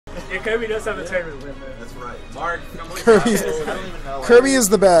Yeah, Kirby does have a tournament win, though. That's right. Mark, Kirby is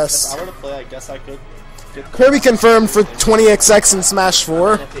the best. I were to play, I guess I could get Kirby confirmed for 20XX in Smash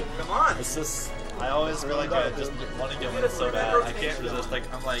 4. come on. It's just, I always feel like I just want to get one so bad. I can't resist. Like,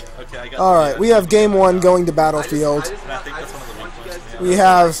 I'm like, okay, I got. Alright, we have game 1 going to Battlefield. And I think that's one of the weak points. We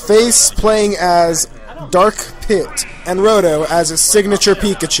have Face playing as Dark Pit and Rodo as his signature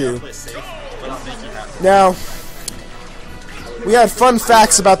Pikachu. Now, we had fun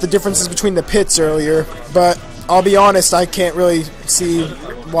facts about the differences between the pits earlier, but I'll be honest, I can't really see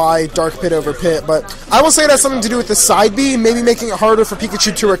why Dark Pit over Pit, but I will say it has something to do with the side B, maybe making it harder for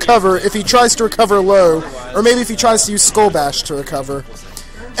Pikachu to recover if he tries to recover low, or maybe if he tries to use Skull Bash to recover.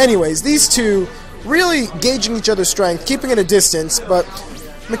 Anyways, these two really gauging each other's strength, keeping at a distance, but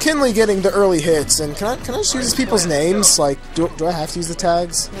McKinley getting the early hits. And can I just use these people's names? Like, do I have to use the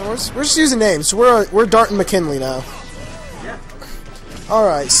tags? No, we're just using names. We're Dart and McKinley now.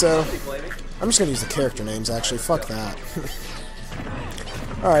 Alright, so I'm just gonna use the character names actually, fuck that.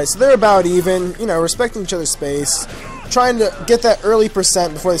 Alright, so they're about even, you know, respecting each other's space, trying to get that early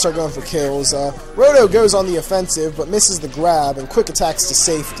percent before they start going for kills. Rodo goes on the offensive, but misses the grab and quick attacks to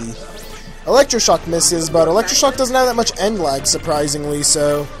safety. Electroshock misses, but Electroshock doesn't have that much end lag, surprisingly,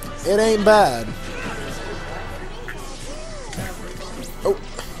 so it ain't bad. Oh.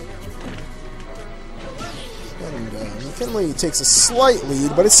 And McKinley takes a slight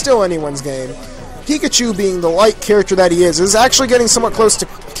lead, but it's still anyone's game. Pikachu, being the light character that he is actually getting somewhat close to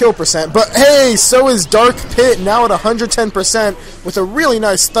kill percent, but hey, so is Dark Pit, now at 110% with a really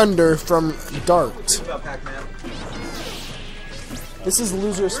nice Thunder from Dart. This is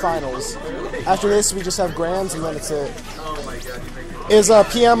Losers Finals. After this, we just have Grands, and then it's it. Is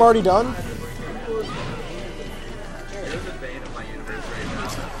PM already done?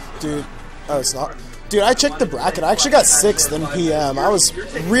 Dude, oh, it's not. Dude, I checked the bracket. I actually got 6th in PM. I was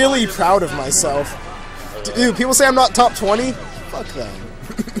really proud of myself. Dude, people say I'm not top 20? Fuck them.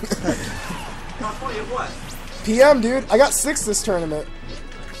 Top 20 of what? PM, dude. I got 6th this tournament.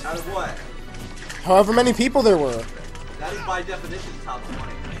 Out of what? However many people there were. That is by definition top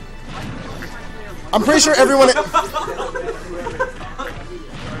 20. I'm pretty sure everyone...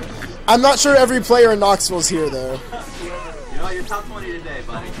 I'm not sure every player in Knoxville's here, though. You know, you're top 20 today,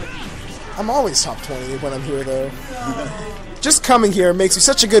 buddy. I'm always top 20 when I'm here, though. Just coming here makes you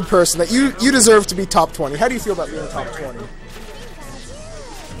such a good person that you deserve to be top 20. How do you feel about being top 20? I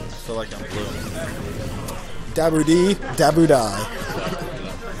feel like I'm blue. Dabu D, Dabu Die.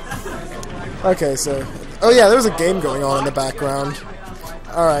 Okay, so... Oh yeah, there was a game going on in the background.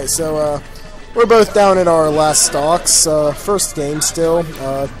 Alright, so we're both down in our last stocks. First game still.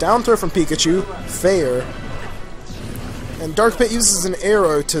 Down throw from Pikachu. Fair. And Dark Pit uses an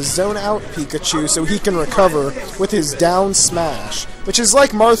arrow to zone out Pikachu so he can recover with his down smash. Which is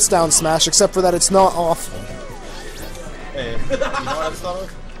like Marth's down smash, except for that it's not awful. Hey, you know what I just thought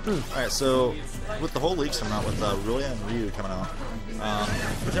of? Alright, so with the whole leaks coming out, with Rulia and Ryu coming out,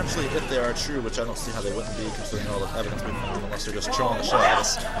 potentially if they are true, which I don't see how they wouldn't be considering all the evidence we've found, unless they're just trolling the shit out of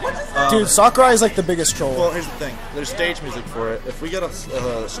us. Dude, Sakurai is like the biggest troll. Well, here's the thing. There's stage music for it. If we get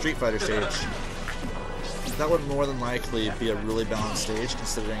a Street Fighter stage, that would more than likely be a really balanced stage,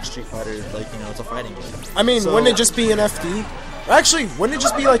 considering Street Fighter, like, you know, it's a fighting game. I mean, So, wouldn't it just be an FD? Actually, wouldn't it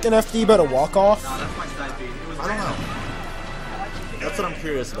just be like an FD but a walk-off? I don't know. That's what I'm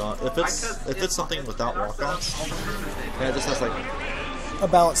curious about. If it's something without walk-offs, and it just has like A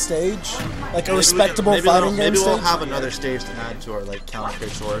balanced stage? Like a respectable fighting game maybe stage? we'll have another stage to add to our like calendar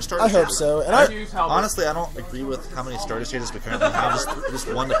or our starter I hope stage. so. And Honestly, I don't agree with how many starter stages we currently have.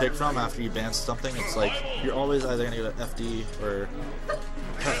 Just one to pick from after you ban something. It's like you're always either gonna get an FD or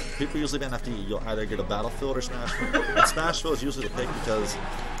people usually ban FD. You'll either get a Battlefield or Smashville. And Smashville is usually the pick because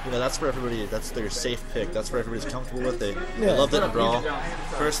you know that's where everybody. That's their safe pick. That's where everybody's comfortable with. They loved it in Brawl.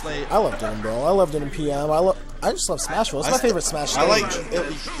 Personally, I loved it in Brawl. I loved it in PM. I just love Smashville. It's my favorite Smash stage. I like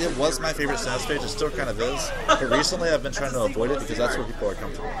it was my favorite Smash stage. It still kind of is. But recently, I've been trying to avoid it because that's where people are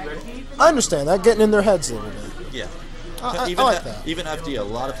comfortable. I understand that, getting in their heads a little bit. Yeah. I Even, like that. Even FD, a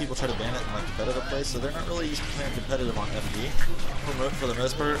lot of people try to ban it in like competitive play, so they're not really used to playing competitive on FD for the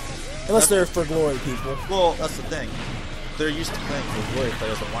most part. Unless they're for glory people. Well, that's the thing. They're used to playing for glory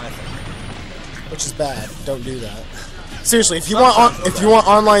players on Wi-Fi. Which is bad. Don't do that. Seriously, if you want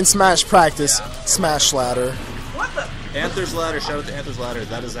online Smash practice, Smash Ladder. Anther's Ladder, shout out to Anther's Ladder.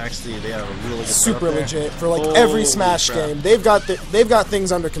 That is actually they have a really good Super setup there. legit for like Holy every Smash crap. game. They've got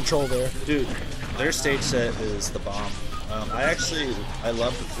things under control there. Dude, their stage set is the bomb. I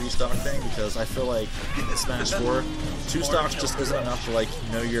love the 3-stock thing because I feel like in Smash 4, 2 stocks just isn't enough to like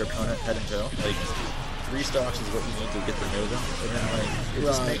know your opponent head and toe. Like 3 stocks is what you need to get to know them, and then like it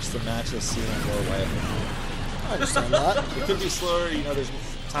just makes the matches seem more lively. I understand that. It could be slower, you know. There's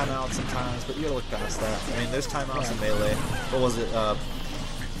timeouts sometimes, but you gotta look past that. I mean, there's timeouts in Melee. What was it?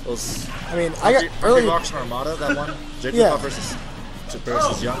 I mean, I got early box and Armada, that one. Jigglypuff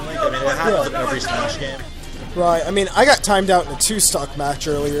versus Young Link. I mean, it happens in every Smash game. Right. I mean, I got timed out in a 2-stock match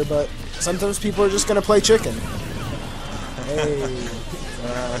earlier, but sometimes people are just gonna play chicken. Hey.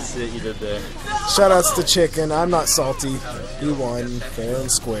 That's it. You did there. Shoutouts to Chicken. I'm not salty. You won, fair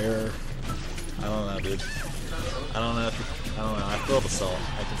and square. I don't know, dude. I don't know. I feel the salt.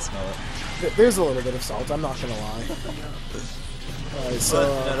 I can smell it. There's a little bit of salt. I'm not gonna lie. Alright, so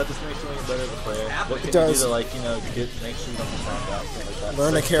but, that just makes you better as a player. What can you does. do to, like, you know, make sure you don't get found out, stuff like that.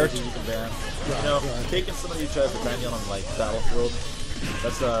 Learn a character. You can ban. You know, taking somebody who tries to ban you on like Battlefield.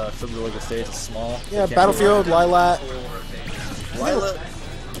 That's some really good stage. It's small. Yeah, Battlefield, Lilat. Lilat.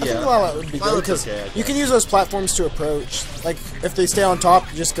 I think Lilat would be good because you can use those platforms to approach. Like, if they stay on top,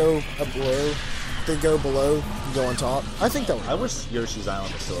 you just go up below. If they go below, you go on top. I think that would. I wish Yoshi's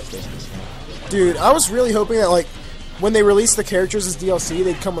Island was still a stage in this game. Dude, I was really hoping that, like, when they release the characters as DLC,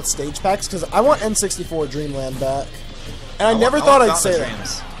 they'd come with stage packs, because I want N64 Dreamland back. And I never thought I'd say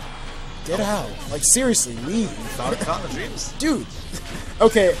that. Get out. Like, seriously, leave. Fountain of Dreams? Dude.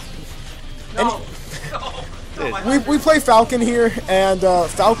 Okay. No. We play Falcon here, and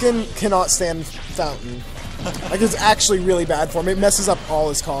Falcon cannot stand Fountain. Like, it's actually really bad for him. It messes up all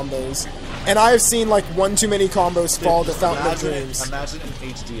his combos. And I have seen, like, one too many combos fall to Fountain of Dreams. Imagine an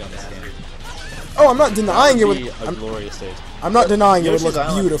HD on this game. Oh, I'm not denying it would. A glorious stage. I'm not denying it would Yoshi's look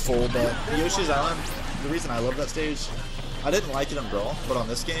Island. beautiful, but Yoshi's Island, the reason I love that stage, I didn't like it in Brawl, but on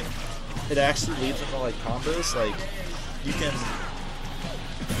this game, it actually leads into like combos. Like you can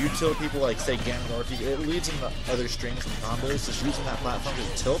util people like say Ganondorf. It leads into other strings and combos. Just using that platform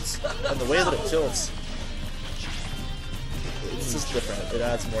because it tilts, and the way that it tilts, it's just different. It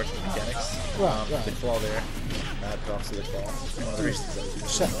adds more to the mechanics. Right. The claw there, mad props to the claw. One of the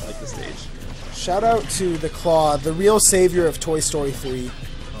reasons I like the stage. shout out to the Claw, the real savior of Toy Story 3.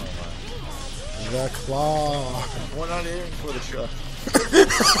 The Claw. We're not aiming for the truck.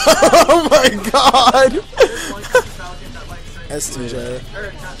 Oh my god! S2J.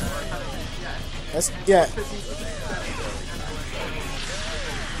 Yeah.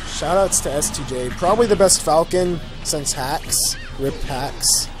 Shoutouts to S2J. Probably the best Falcon since Hacks. Rip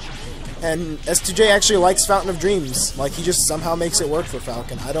Hacks. And S2J actually likes Fountain of Dreams. Like, he just somehow makes it work for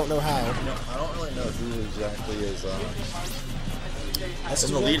Falcon. I don't know how. I don't really know who exactly is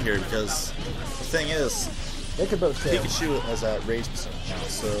in the lead here, because the thing is, they could both kill. Pikachu is at rage now,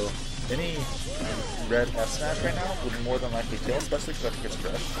 so any red F smash right now would more than likely kill, especially because I think it's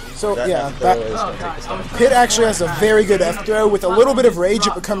fresh. So, that yeah, F throw is gonna take the stun. Pit actually has a very good F throw. With a little bit of rage,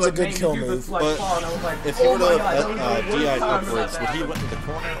 it becomes a good kill move. But if he were to DI upwards, would he went to the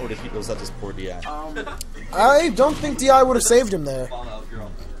corner, or was that just poor DI? I don't think DI would have saved him there.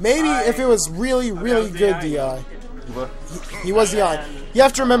 Maybe if it was really, really good DI. He was DI. You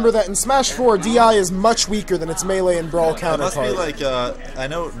have to remember that in Smash 4, DI is much weaker than its Melee and Brawl counterpart. It must be like, I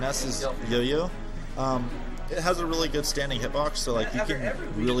know Ness's Yo-Yo. It has a really good standing hitbox, so like you can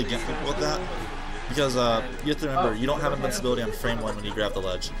really get people with that. Because you have to remember, you don't have invincibility on frame 1 when you grab the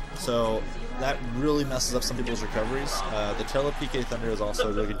ledge. So that really messes up some people's recoveries. The Tele PK Thunder is also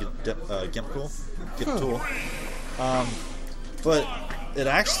a really good gimp tool. But it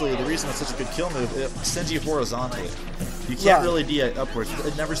actually, the reason it's such a good kill move, it sends you horizontally. You can't really DI upwards.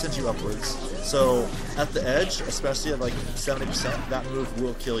 It never sends you upwards. So at the edge, especially at like 70%, that move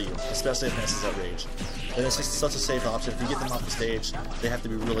will kill you, especially if Ness is at rage. And it's just such a safe option. If you get them off the stage, they have to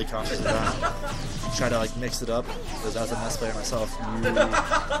be really cautious of that. Try to like mix it up, because as a Ness player myself,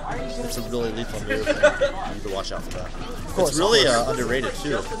 it's a really lethal move, and you need to watch out for that. It's really underrated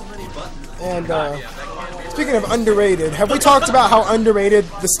too. And speaking of underrated, have we talked about how underrated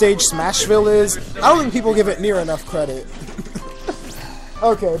the stage Smashville is? I don't think people give it near enough credit.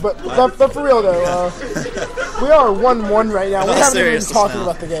 Okay, but for real though, we are 1-1 right now. We haven't even been talking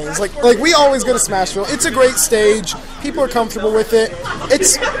about the games. Like we always go to Smashville. It's a great stage. People are comfortable with it.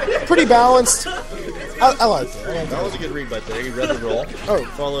 It's pretty balanced. I like it. That was a good read right there. You read the roll. Oh,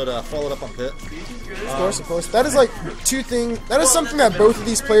 followed up on Pit. Of course. That is like two things. That is something that both of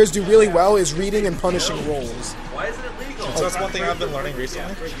these players do really well, is reading and punishing rolls. Why isn't it legal? So that's one thing I've been learning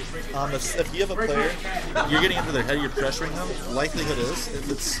recently. If you have a player, you're getting into their head, you're pressuring them. Likelihood is,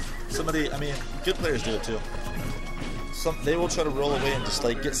 if it's somebody, I mean, good players do it too. They will try to roll away and just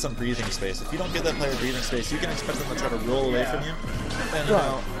like get some breathing space. If you don't give that player breathing space, you can expect them to try to roll away from you. And you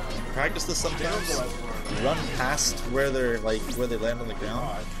know, practice this sometimes. run past where they land on the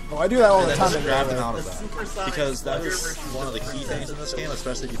ground. Oh, I do that all And the then time. just grab them out of that. Because that is one of the key things in this game,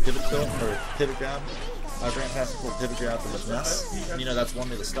 especially if you pivot kill or pivot grab. I've ran past people pivot grab from this mess. And, you know, that's one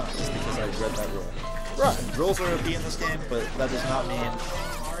way to stop, just because I read that rule. Right. Rules are OP in this game, but that does not mean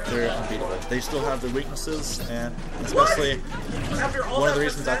they're unbeatable. They still have their weaknesses, and especially one of the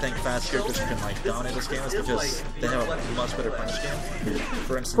reasons I think fast characters can like dominate this game is because they have a much better punish game.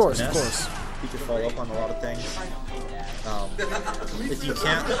 For instance, Ness, he can follow up on a lot of things. If you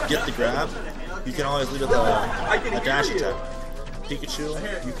can't get the grab, you can always leave it a dash attack. Pikachu,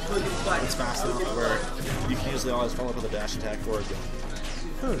 it's fast enough where you can usually always follow up with a dash attack or a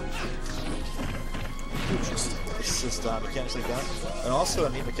gun. Interesting. It's just mechanics like that. And also a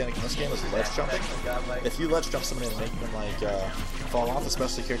neat mechanic in this game is ledge jumping. If you ledge jump somebody and make them like fall off,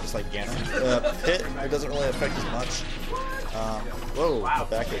 especially characters like Ganon, Pit, it doesn't really affect as much. Whoa,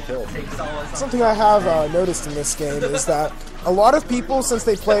 back air kill. Something I have noticed in this game is that a lot of people, since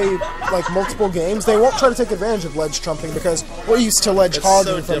they play like multiple games, they won't try to take advantage of ledge trumping because we're used to ledge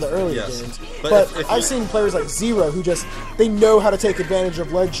hogging from the earlier games. But if I've seen players like Zero who just, they know how to take advantage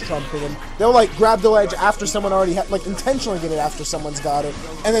of ledge trumping, and they'll like grab the ledge after someone already like intentionally get it after someone's got it,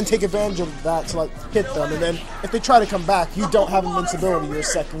 and then take advantage of that to like hit them, and then if they try to come back, you don't have invincibility your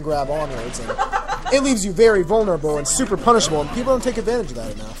second grab onwards, and it leaves you very vulnerable and super punishable, and people don't take advantage of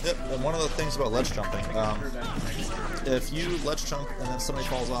that enough. Yep, and one of the things about ledge jumping, if you ledge jump and then somebody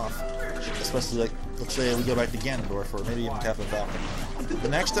falls off, especially like, let's say we go back to Ganondorf, or maybe even Captain Falcon, the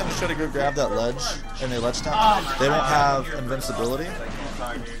next time you try to go grab that ledge and they ledge jump, they won't have invincibility,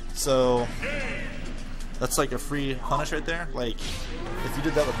 so that's like a free punish right there. Like, if you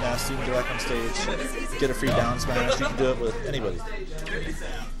did that with Nasty, you can go back on stage, get a free down smash, you can do it with anybody.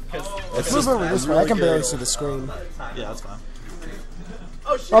 Let's move over this way, I can barely see the screen. Yeah, that's fine.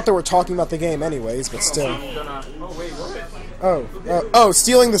 Not that we're talking about the game anyways, but still. Oh,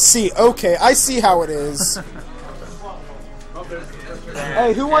 stealing the seat. Okay, I see how it is.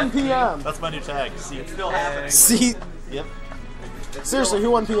 Hey, who won PM? That's my new tag. See, Seat? Yep. Seriously,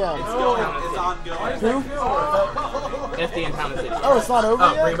 who won PM? It's ongoing. Who? FD and Thomas City. Oh, it's not over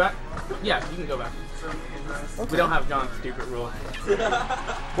yet? Bring it back? Yeah, you can go back. Okay. We don't have John's stupid rule.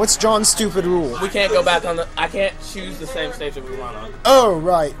 What's John's stupid rule? We can't go back on the... I can't choose the same stage that we run on. Oh,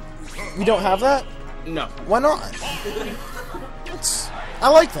 right. We don't have that? No. Why not? I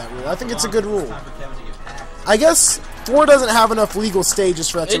like that rule. I think it's a good rule. I guess 4 doesn't have enough legal stages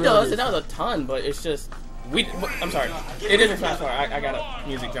for that to It really does. It does a ton, but it's just... I'm sorry. It isn't fast forward. I gotta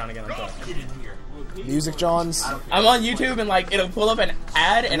music John again. I'm sorry. Music Johns. I'm on YouTube and like it'll pull up an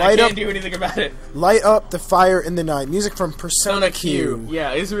ad and Light I can't up- do anything about it. Light up the fire in the night. Music from Persona Q.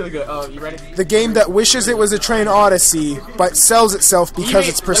 Yeah, it's really good. Oh, you ready? The game that wishes it was a Train Odyssey, but sells itself because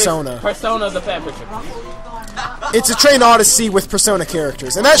it's Persona. Persona's a fan picture. It's a Train Odyssey with Persona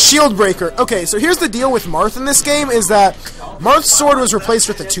characters. And that's Shield Breaker. Okay, so here's the deal with Marth in this game, is that Marth's sword was replaced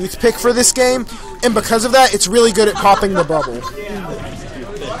with a toothpick for this game, and because of that, it's really good at popping the bubble.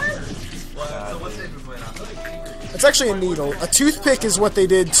 It's actually a needle. A toothpick is what they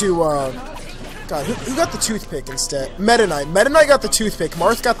did to, God, who got the toothpick instead? Meta Knight. Meta Knight got the toothpick,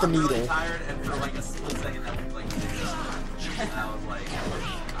 Marth got the needle.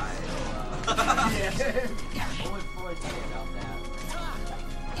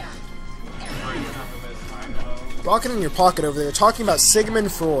 Rocking in your pocket over there, talking about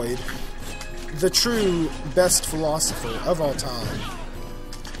Sigmund Freud, the true best philosopher of all time.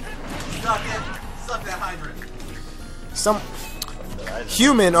 Suck that hydrant. Some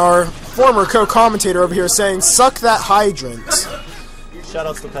human, our former co-commentator over here, saying, "Suck that hydrant."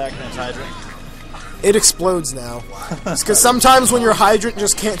 Shoutouts to Pac-Man's hydrant. It explodes now. Because sometimes when your hydrant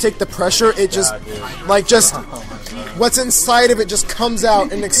just can't take the pressure, it just, like, just, what's inside of it just comes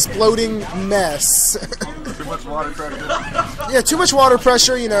out an exploding mess. Too much water pressure. Yeah, too much water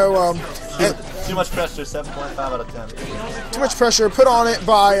pressure, you know, Too much pressure, 7.5 out of 10. too much pressure put on it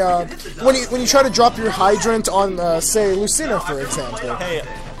by, when you try to drop your hydrant on, say, Lucina, for example. Hey,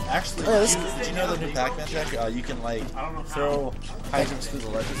 actually, Oh, did you know the new Pac-Man tech? You can, like, throw hydrants through the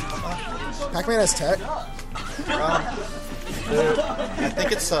ledges and whatnot. Pac-Man has tech. I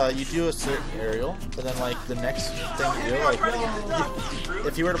think it's, you do a certain aerial, and then, like, the next thing you do, like,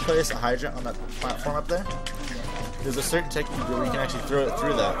 if you were to place a hydrant on that platform up there, there's a certain technique you do where you can actually throw it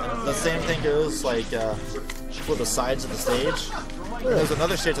through that. And the same thing goes, like, for the sides of the stage. There's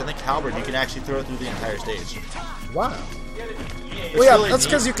another stage, I think Halberd, you can actually throw it through the entire stage. Wow. It's Well, yeah, really that's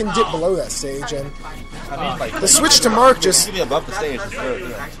neat. because you can dip below that stage, and The switch to Mark just Give me above the stage.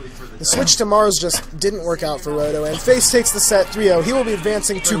 The switch to Mars just didn't work out for Rodo, and Face takes the set 3-0. He will be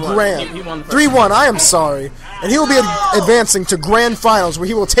advancing to Grand. 3-1, I am sorry. And he will be advancing to Grand Finals, where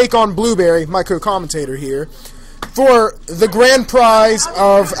he will take on Blueberry, my co-commentator here, for the grand prize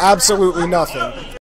of absolutely nothing.